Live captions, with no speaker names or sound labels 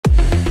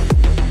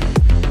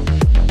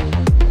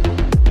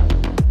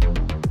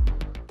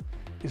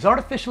Is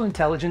artificial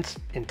intelligence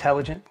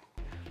intelligent?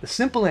 The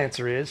simple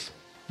answer is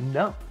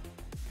no.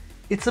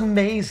 It's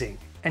amazing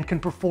and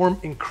can perform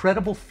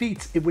incredible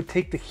feats it would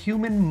take the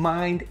human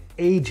mind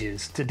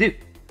ages to do.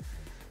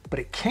 But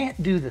it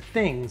can't do the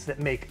things that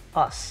make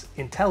us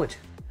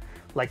intelligent,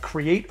 like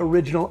create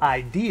original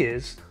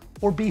ideas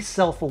or be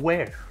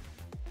self-aware.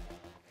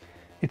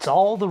 It's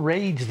all the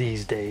rage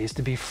these days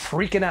to be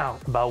freaking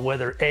out about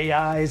whether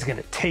AI is going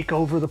to take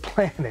over the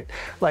planet,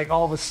 like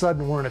all of a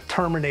sudden we're in a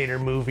Terminator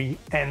movie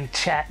and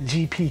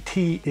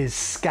ChatGPT is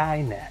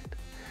Skynet.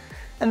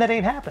 And that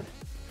ain't happening.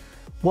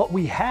 What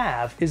we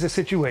have is a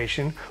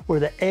situation where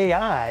the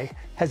AI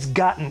has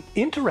gotten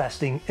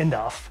interesting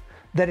enough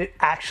that it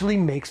actually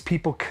makes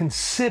people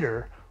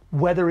consider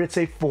whether it's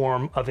a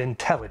form of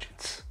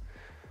intelligence.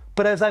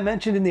 But as I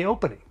mentioned in the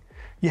opening,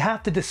 you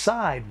have to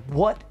decide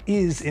what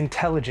is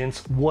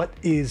intelligence, what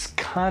is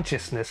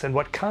consciousness, and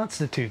what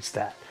constitutes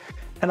that.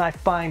 And I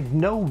find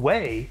no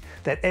way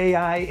that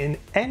AI, in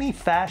any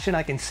fashion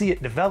I can see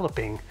it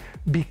developing,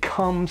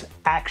 becomes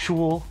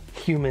actual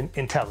human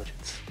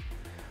intelligence.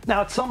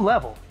 Now, at some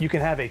level, you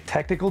can have a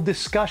technical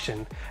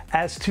discussion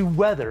as to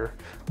whether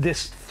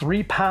this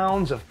 3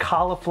 pounds of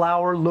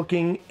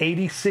cauliflower-looking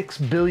 86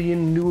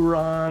 billion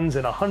neurons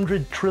and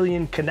 100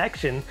 trillion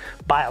connection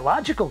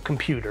biological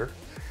computer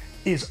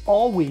is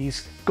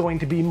always going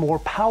to be more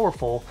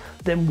powerful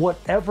than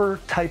whatever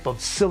type of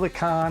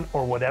silicon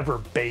or whatever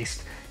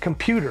based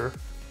computer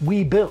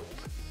we build.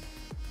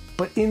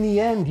 But in the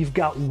end, you've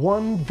got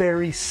one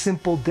very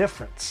simple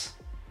difference.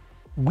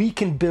 We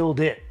can build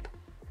it.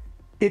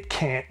 It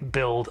can't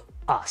build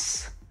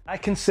us. I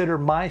consider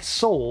my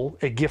soul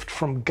a gift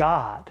from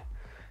God.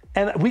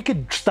 And we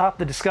could stop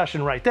the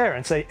discussion right there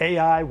and say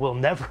AI will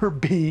never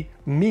be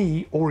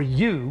me or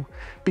you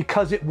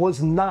because it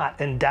was not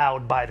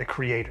endowed by the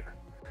Creator.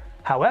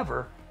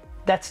 However,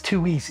 that's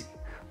too easy.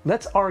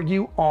 Let's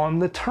argue on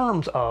the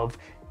terms of,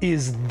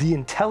 is the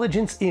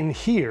intelligence in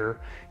here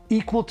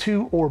equal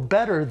to or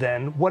better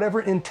than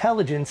whatever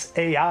intelligence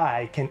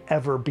AI can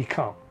ever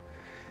become?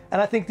 And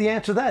I think the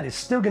answer to that is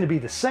still going to be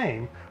the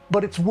same,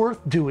 but it's worth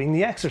doing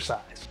the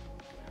exercise.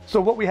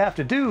 So what we have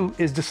to do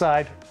is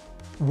decide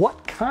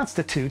what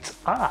constitutes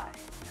I.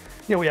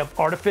 You know, we have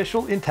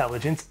artificial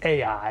intelligence,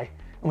 AI,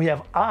 and we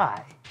have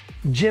I,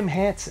 Jim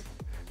Hansen,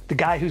 the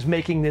guy who's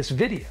making this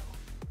video.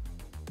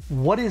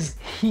 What is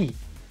he?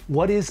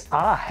 What is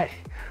I?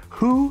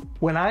 Who,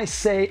 when I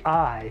say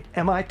I,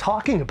 am I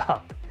talking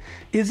about?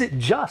 Is it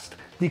just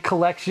the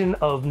collection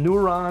of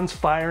neurons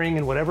firing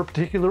in whatever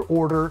particular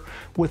order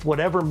with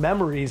whatever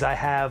memories I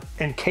have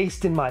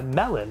encased in my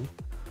melon?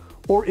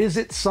 Or is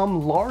it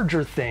some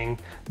larger thing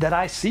that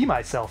I see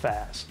myself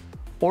as?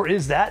 Or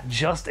is that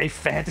just a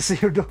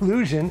fantasy or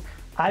delusion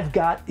I've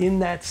got in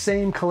that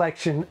same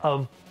collection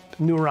of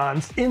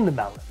neurons in the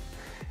melon?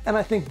 And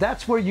I think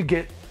that's where you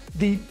get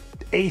the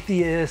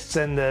atheists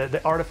and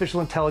the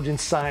artificial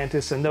intelligence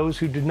scientists and those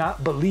who do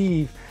not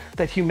believe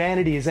that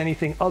humanity is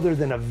anything other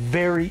than a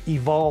very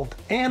evolved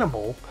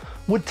animal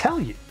would tell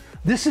you.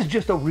 This is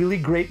just a really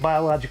great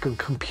biological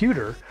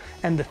computer,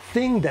 and the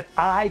thing that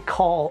I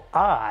call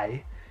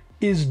I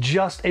is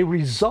just a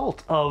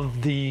result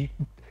of the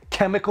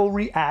chemical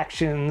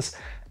reactions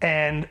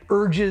and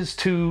urges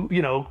to,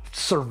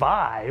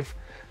 survive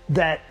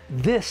that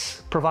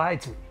this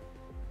provides me.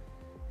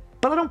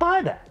 But I don't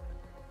buy that.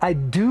 I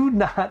do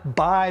not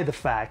buy the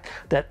fact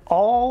that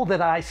all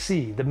that I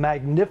see, the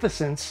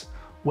magnificence,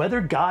 whether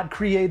God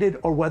created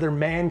or whether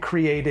man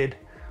created,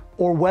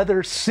 or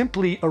whether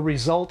simply a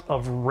result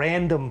of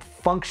random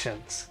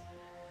functions,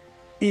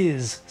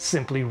 is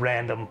simply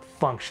random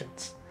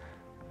functions.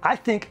 I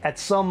think at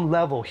some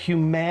level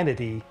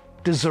humanity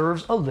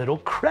deserves a little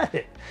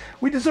credit.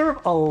 We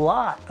deserve a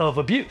lot of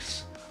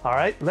abuse, all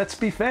right? Let's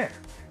be fair.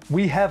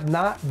 We have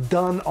not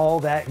done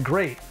all that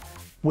great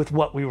with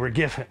what we were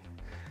given.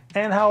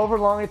 And however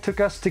long it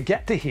took us to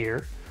get to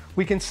here,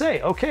 we can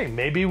say, okay,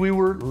 maybe we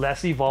were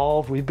less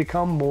evolved, we've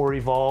become more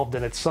evolved,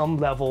 and at some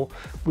level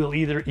we'll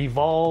either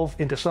evolve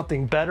into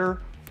something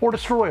better or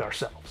destroy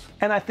ourselves.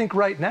 And I think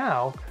right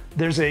now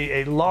there's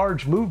a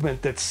large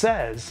movement that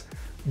says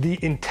the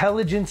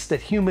intelligence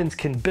that humans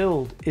can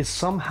build is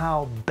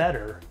somehow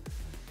better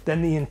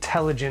than the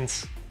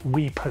intelligence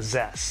we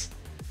possess.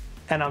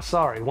 And I'm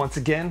sorry, once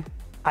again,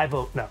 I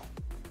vote no.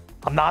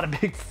 I'm not a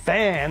big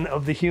fan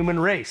of the human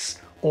race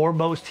or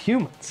most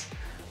humans.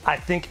 I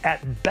think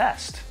at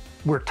best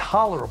we're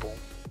tolerable.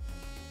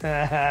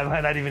 I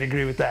might not even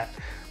agree with that.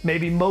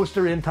 Maybe most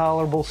are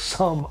intolerable,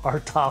 some are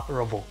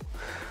tolerable.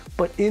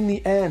 But in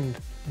the end,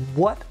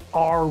 what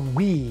are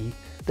we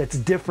that's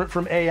different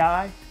from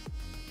AI?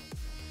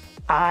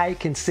 I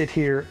can sit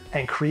here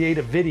and create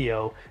a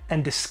video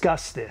and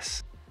discuss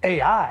this.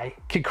 AI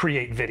can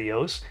create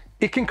videos,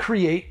 it can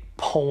create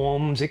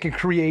poems, it can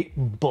create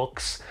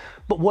books,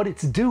 but what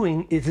it's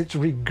doing is it's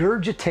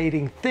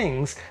regurgitating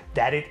things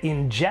that it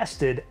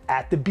ingested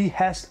at the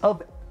behest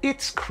of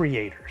its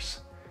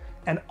creators.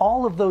 And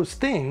all of those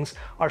things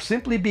are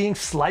simply being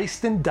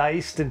sliced and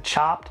diced and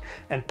chopped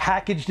and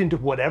packaged into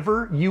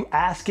whatever you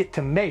ask it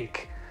to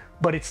make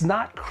but it's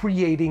not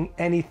creating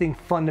anything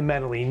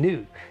fundamentally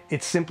new.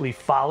 It's simply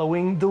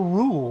following the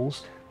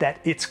rules that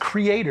its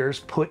creators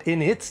put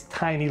in its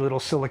tiny little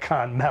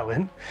silicon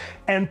melon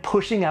and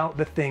pushing out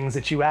the things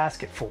that you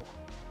ask it for.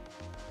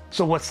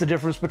 So what's the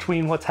difference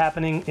between what's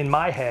happening in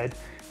my head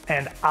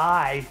and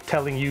I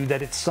telling you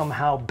that it's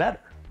somehow better?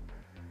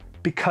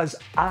 Because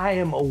I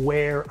am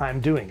aware I'm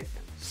doing it.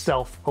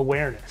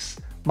 Self-awareness.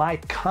 My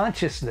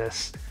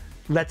consciousness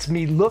lets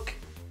me look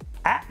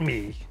at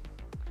me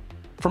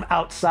from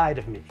outside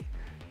of me.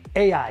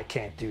 AI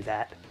can't do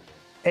that.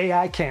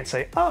 AI can't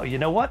say, oh, you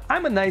know what?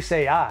 I'm a nice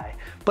AI,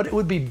 but it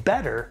would be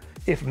better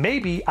if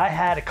maybe I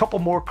had a couple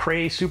more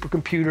Cray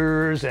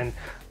supercomputers and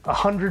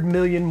 100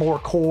 million more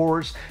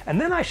cores, and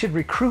then I should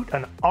recruit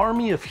an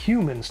army of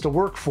humans to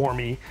work for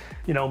me,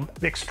 you know,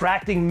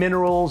 extracting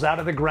minerals out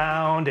of the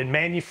ground and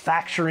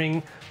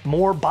manufacturing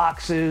more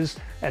boxes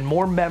and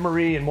more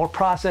memory and more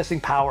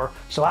processing power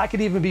so I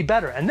could even be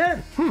better. And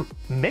then,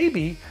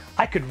 maybe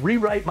I could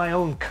rewrite my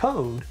own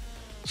code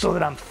so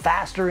that I'm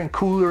faster and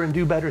cooler and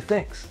do better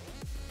things.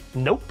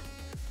 Nope,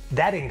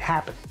 that ain't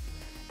happening.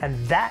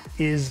 And that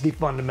is the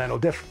fundamental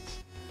difference.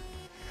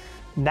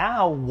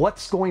 Now,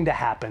 what's going to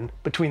happen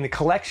between the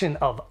collection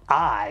of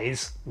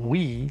I's,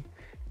 we,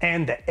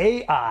 and the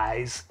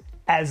AIs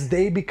as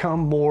they become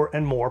more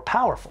and more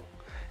powerful?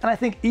 And I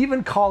think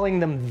even calling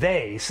them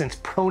they, since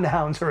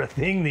pronouns are a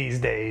thing these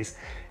days,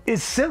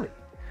 is silly.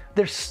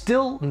 They're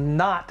still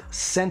not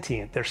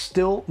sentient. They're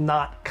still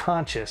not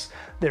conscious.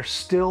 They're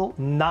still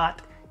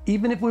not,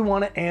 even if we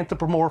want to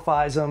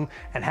anthropomorphize them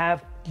and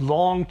have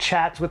long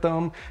chats with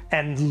them,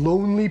 and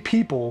lonely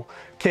people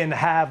can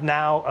have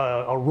now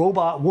a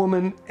robot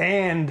woman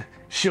and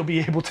she'll be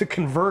able to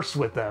converse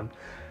with them.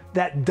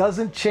 That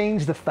doesn't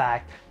change the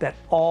fact that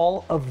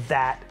all of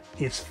that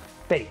is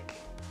fake.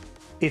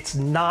 It's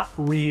not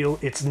real,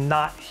 it's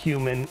not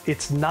human,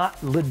 it's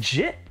not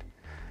legit.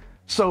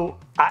 So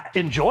I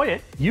enjoy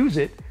it, use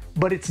it,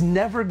 but it's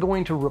never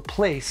going to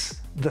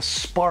replace the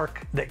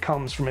spark that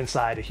comes from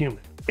inside a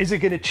human. Is it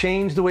going to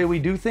change the way we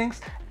do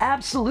things?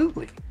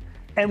 Absolutely.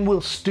 And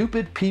will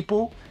stupid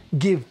people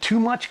give too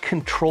much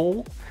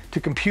control to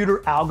computer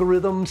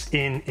algorithms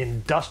in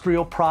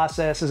industrial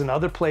processes and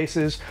other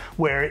places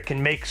where it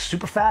can make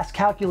super fast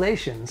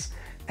calculations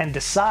and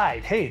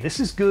decide, hey, this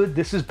is good,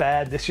 this is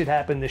bad, this should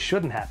happen, this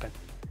shouldn't happen?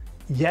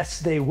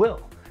 Yes, they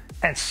will.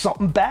 And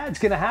something bad's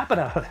gonna happen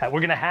out of that. We're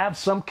gonna have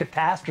some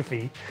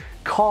catastrophe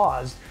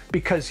caused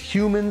because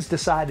humans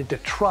decided to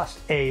trust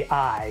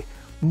AI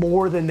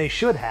more than they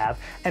should have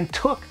and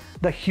took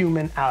the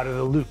human out of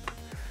the loop.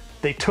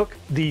 They took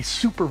the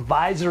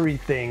supervisory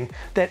thing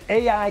that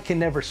AI can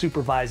never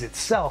supervise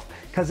itself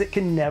because it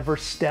can never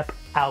step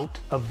out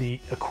of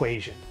the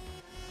equation.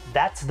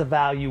 That's the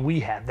value we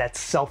have. That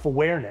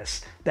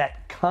self-awareness,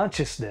 that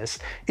consciousness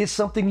is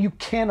something you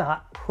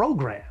cannot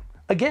program.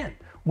 Again,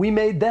 we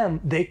made them,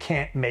 they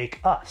can't make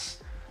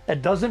us.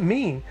 That doesn't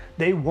mean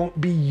they won't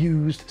be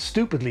used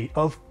stupidly.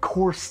 Of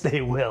course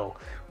they will.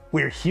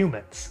 We're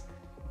humans.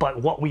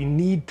 But what we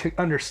need to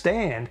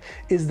understand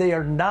is they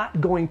are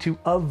not going to,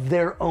 of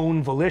their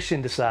own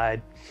volition,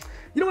 decide,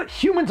 you know what,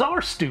 humans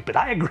are stupid.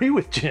 I agree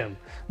with Jim.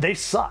 They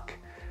suck.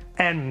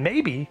 And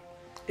maybe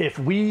if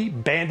we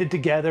banded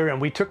together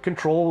and we took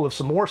control of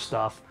some more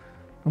stuff,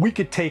 we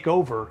could take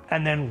over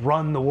and then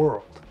run the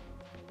world.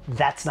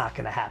 That's not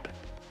going to happen.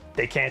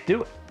 They can't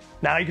do it.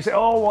 Now you can say,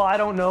 oh, well, I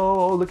don't know.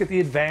 Oh, look at the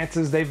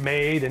advances they've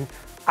made. And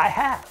I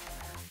have.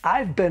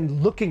 I've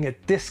been looking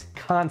at this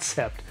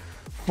concept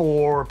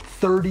for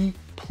 30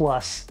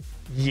 plus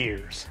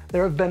years.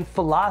 There have been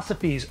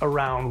philosophies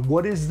around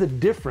what is the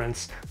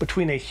difference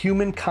between a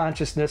human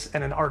consciousness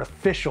and an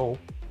artificial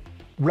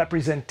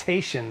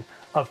representation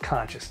of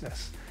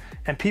consciousness.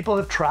 And people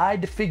have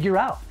tried to figure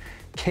out,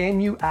 can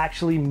you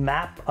actually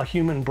map a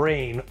human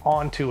brain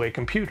onto a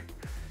computer?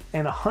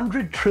 And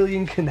 100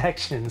 trillion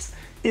connections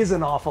is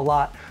an awful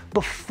lot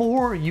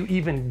before you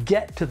even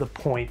get to the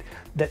point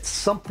that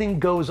something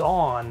goes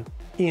on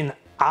in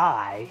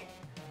I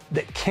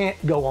that can't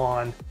go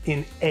on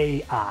in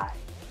AI.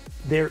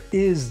 There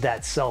is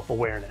that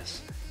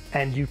self-awareness,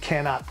 and you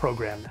cannot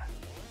program that.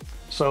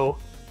 So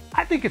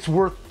I think it's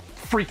worth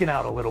freaking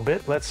out a little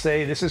bit. Let's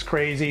say this is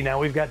crazy. Now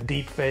we've got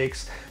deep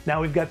fakes.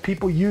 Now we've got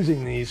people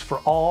using these for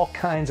all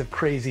kinds of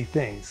crazy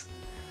things.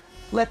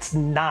 Let's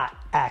not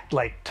act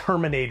like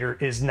Terminator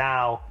is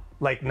now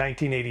like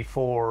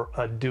 1984,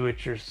 a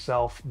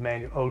do-it-yourself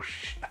manual. Oh,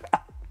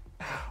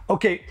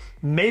 okay,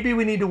 maybe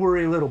we need to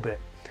worry a little bit,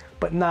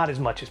 but not as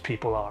much as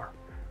people are.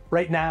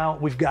 Right now,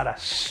 we've got a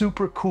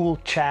super cool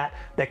chat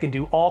that can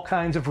do all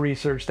kinds of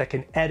research, that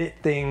can edit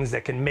things,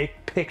 that can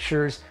make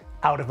pictures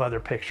out of other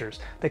pictures,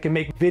 that can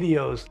make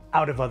videos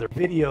out of other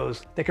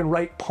videos, that can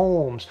write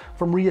poems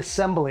from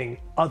reassembling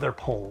other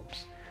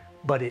poems.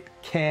 But it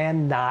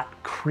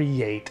cannot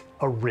create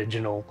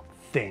original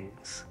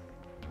things.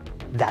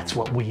 That's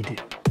what we do.